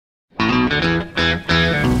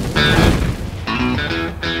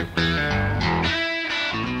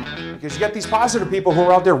Because you got these positive people who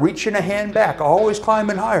are out there reaching a hand back, always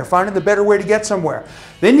climbing higher, finding the better way to get somewhere.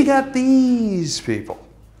 Then you got these people.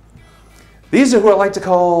 These are who I like to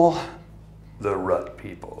call the rut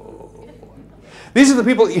people. These are the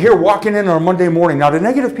people that you hear walking in on a Monday morning. Now, do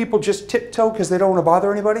negative people just tiptoe because they don't want to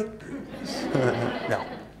bother anybody? No.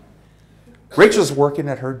 Rachel's working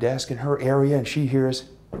at her desk in her area, and she hears,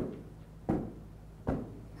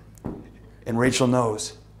 and Rachel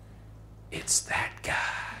knows, it's that guy.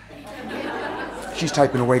 She's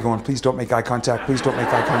typing away going, please don't make eye contact, please don't make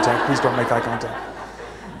eye contact, please don't make eye contact.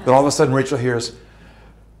 Then all of a sudden Rachel hears,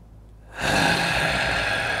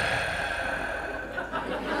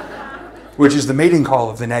 which is the mating call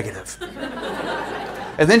of the negative.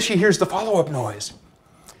 And then she hears the follow-up noise.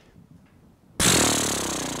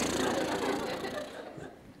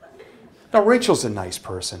 Now Rachel's a nice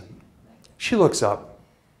person. She looks up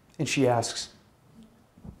and she asks,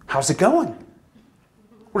 how's it going?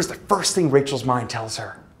 What is the first thing Rachel's mind tells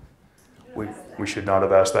her? We should not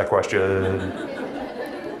have asked that question.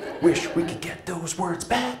 Wish we could get those words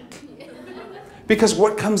back. Because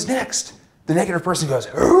what comes next? The negative person goes,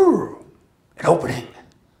 ooh, an opening.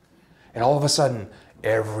 And all of a sudden,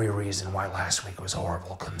 every reason why last week was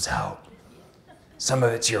horrible comes out. Some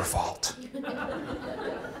of it's your fault.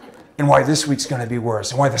 And why this week's going to be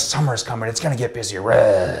worse. And why the summer's coming. It's going to get busier.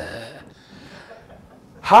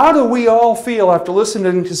 How do we all feel after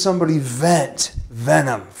listening to somebody vent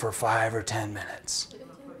venom for 5 or 10 minutes?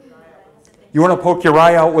 You want to poke your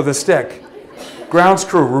eye out with a stick. Grounds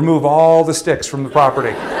crew, remove all the sticks from the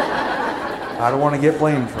property. I don't want to get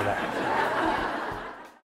blamed for that.